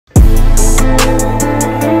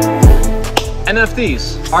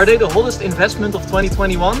NFTs, are they the hottest investment of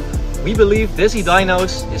 2021? We believe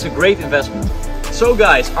Dinos is a great investment. So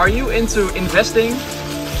guys, are you into investing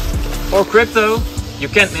or crypto? You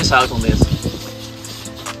can't miss out on this.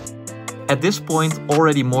 At this point,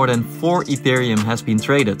 already more than 4 Ethereum has been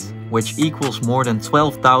traded, which equals more than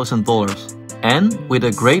 $12,000. And with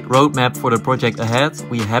a great roadmap for the project ahead,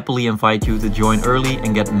 we happily invite you to join early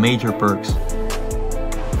and get major perks.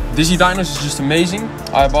 Dinos is just amazing.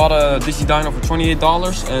 I bought a Dino for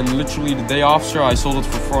 $28 and literally the day after I sold it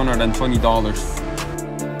for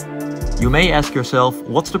 $420. You may ask yourself,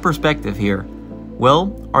 what's the perspective here?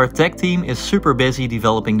 Well, our tech team is super busy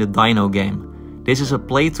developing the Dino game. This is a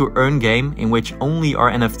play-to-earn game in which only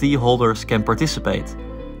our NFT holders can participate.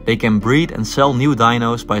 They can breed and sell new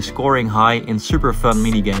dinos by scoring high in super fun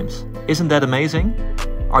minigames. Isn't that amazing?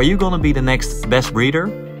 Are you gonna be the next best breeder?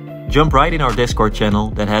 Jump right in our Discord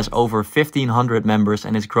channel that has over 1,500 members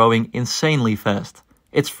and is growing insanely fast.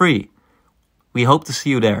 It's free. We hope to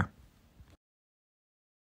see you there.